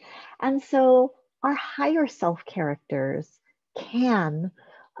 And so our higher self characters can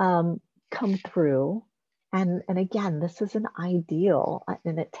come through. And again, this is an ideal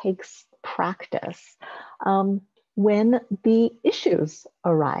and it takes practice when the issues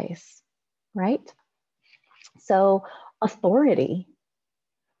arise, right? So authority,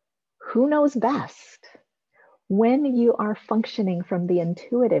 who knows best? When you are functioning from the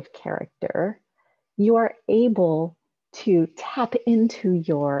intuitive character, you are able to tap into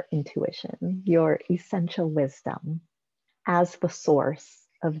your intuition, your essential wisdom as the source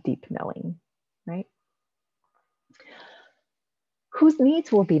of deep knowing, right? Whose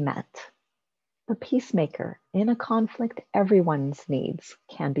needs will be met? The peacemaker. In a conflict, everyone's needs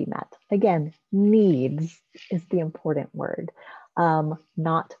can be met. Again, needs is the important word.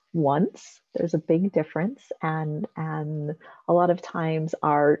 Not wants. There's a big difference. And a lot of times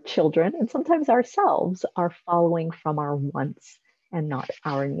our children and sometimes ourselves are following from our wants and not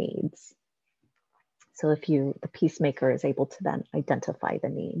our needs. So the peacemaker is able to then identify the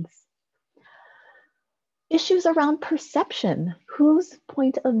needs. Issues around perception. Whose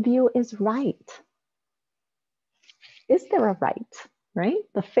point of view is right? Is there a right?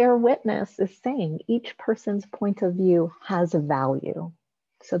 The fair witness is saying each person's point of view has a value.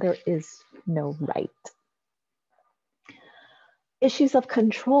 So there is no right. Issues of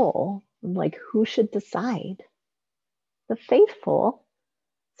control, like who should decide? The faithful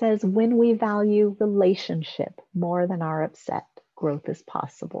says when we value relationship more than our upset, growth is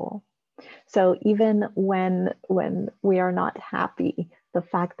possible. So even when we are not happy, the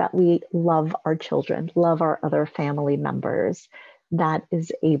fact that we love our children, love our other family members, that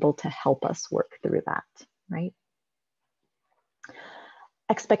is able to help us work through that, right?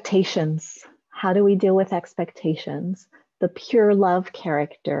 Expectations. How do we deal with expectations? The pure love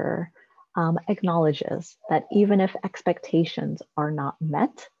character acknowledges that even if expectations are not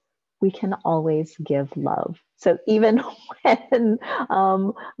met, we can always give love. So even when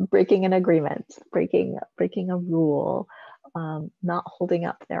breaking an agreement, breaking a rule, not holding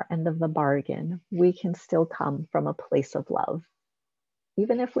up their end of the bargain, we can still come from a place of love.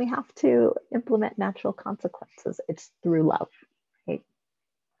 Even if we have to implement natural consequences, it's through love, right?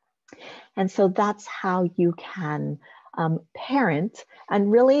 And so that's how you can parent.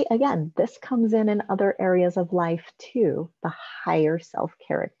 And really, again, this comes in other areas of life too. The higher self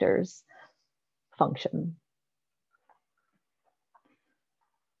characters function.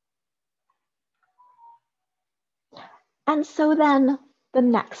 And so then the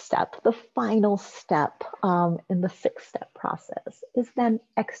next step, the final step in the 6-step process is then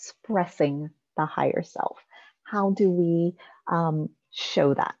expressing the higher self. How do we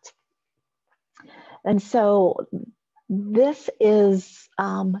show that? And so this is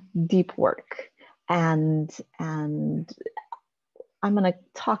deep work, and I'm going to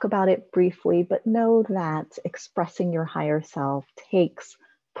talk about it briefly, but know that expressing your higher self takes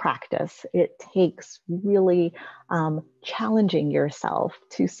practice. It takes really challenging yourself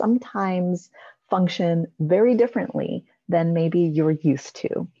to sometimes function very differently than maybe you're used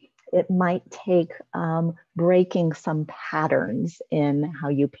to. It might take breaking some patterns in how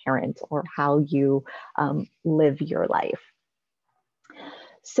you parent or how you live your life.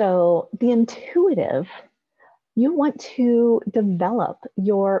 So the intuitive, you want to develop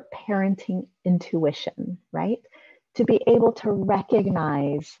your parenting intuition, right? To be able to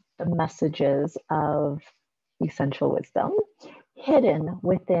recognize the messages of essential wisdom hidden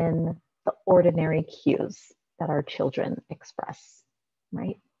within the ordinary cues that our children express,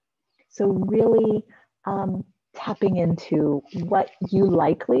 right? So really tapping into what you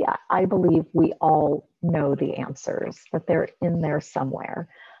likely, I believe we all know the answers, that they're in there somewhere.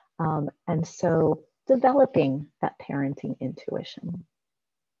 And so developing that parenting intuition.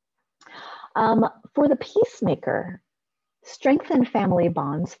 For the peacemaker, strengthen family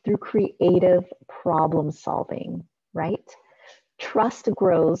bonds through creative problem solving, right? Trust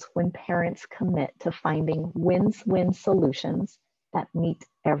grows when parents commit to finding win-win solutions that meet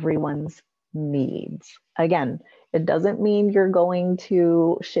everyone's needs. Again, it doesn't mean you're going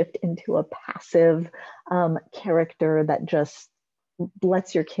to shift into a passive character that just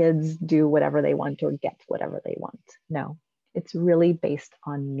lets your kids do whatever they want or get whatever they want. No, it's really based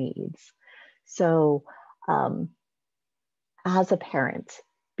on needs. So as a parent,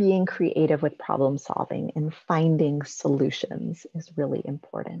 being creative with problem solving and finding solutions is really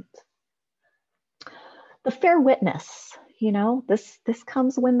important. The fair witness, this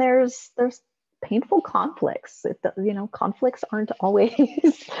comes when there's painful conflicts. Conflicts aren't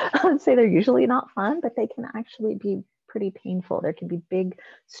always, I would say they're usually not fun, but they can actually be pretty painful. There can be big,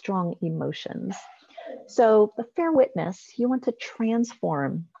 strong emotions. So the fair witness, you want to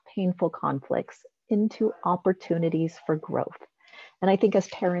transform painful conflicts into opportunities for growth. And I think as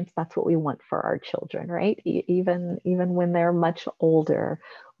parents, that's what we want for our children, right? Even when they're much older,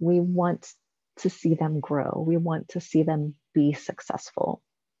 we want to see them grow. We want to see them be successful.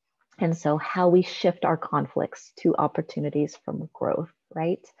 And so how we shift our conflicts to opportunities from growth,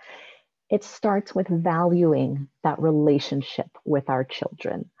 right? It starts with valuing that relationship with our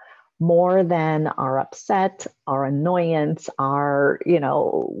children more than our upset, our annoyance,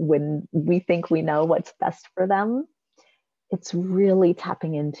 when we think we know what's best for them. It's really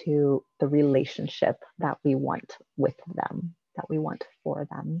tapping into the relationship that we want with them, that we want for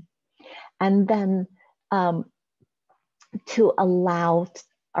them. And then to allow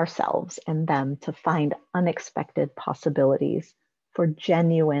ourselves and them to find unexpected possibilities for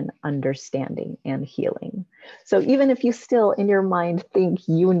genuine understanding and healing. So even if you still in your mind think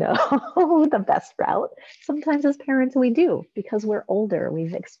you know the best route, sometimes as parents we do because we're older,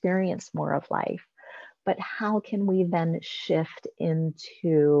 we've experienced more of life. But how can we then shift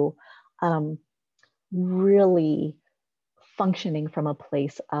into really functioning from a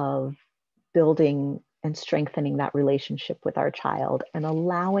place of building and strengthening that relationship with our child and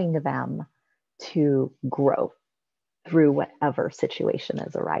allowing them to grow through whatever situation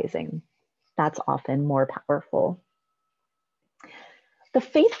is arising? That's often more powerful. The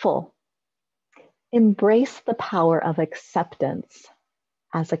faithful embrace the power of acceptance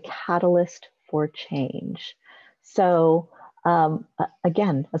as a catalyst for change. So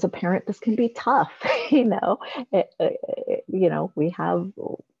again, as a parent, this can be tough. We have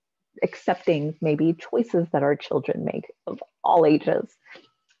accepting maybe choices that our children make of all ages.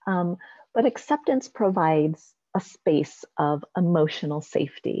 But acceptance provides a space of emotional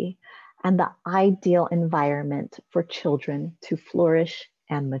safety and the ideal environment for children to flourish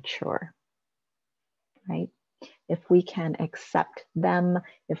and mature, right? If we can accept them,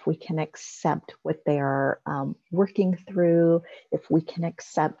 if we can accept what they are working through, if we can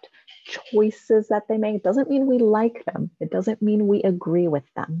accept choices that they make, it doesn't mean we like them. It doesn't mean we agree with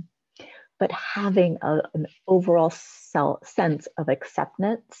them. but having an overall sense of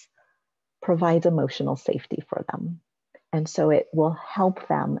acceptance provides emotional safety for them. And so it will help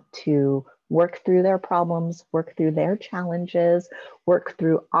them to work through their problems, work through their challenges, work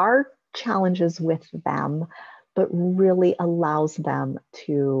through our challenges with them, but really allows them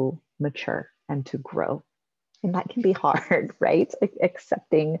to mature and to grow. And that can be hard, right?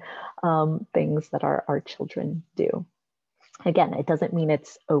 Accepting things that our children do. Again, it doesn't mean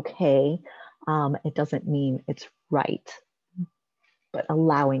it's okay. It doesn't mean it's right, but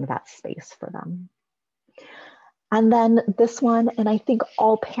allowing that space for them. And then this one, and I think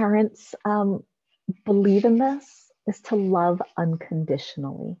all parents believe in this, is to love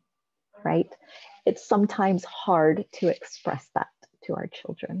unconditionally, right? It's sometimes hard to express that to our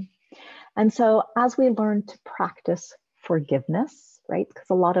children. And so as we learn to practice forgiveness, right? Because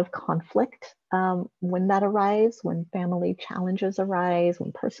a lot of conflict, when that arises, when family challenges arise,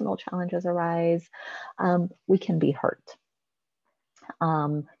 when personal challenges arise, we can be hurt.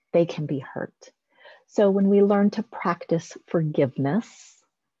 They can be hurt. So when we learn to practice forgiveness,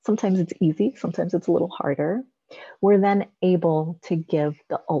 sometimes it's easy, sometimes it's a little harder, we're then able to give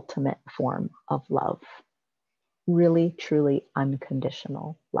the ultimate form of love, really, truly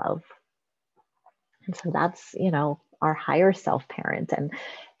unconditional love. And so that's, our higher self parent.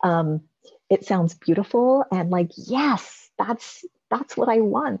 And it sounds beautiful and like, yes, that's what I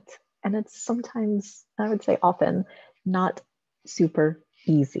want. And it's sometimes, I would say often, not super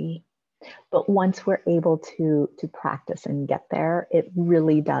easy. But once we're able to practice and get there, it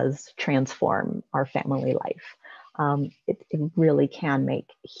really does transform our family life. It really can make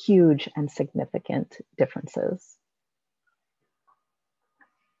huge and significant differences.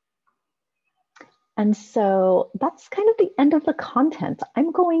 And so that's kind of the end of the content.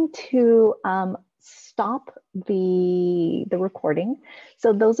 I'm going to stop the recording.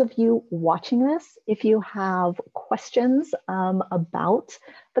 So those of you watching this, if you have questions about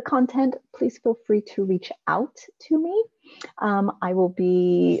the content, please feel free to reach out to me.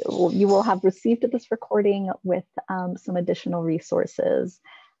 You will have received this recording with some additional resources,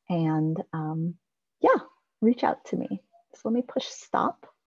 and yeah, reach out to me. So let me push stop.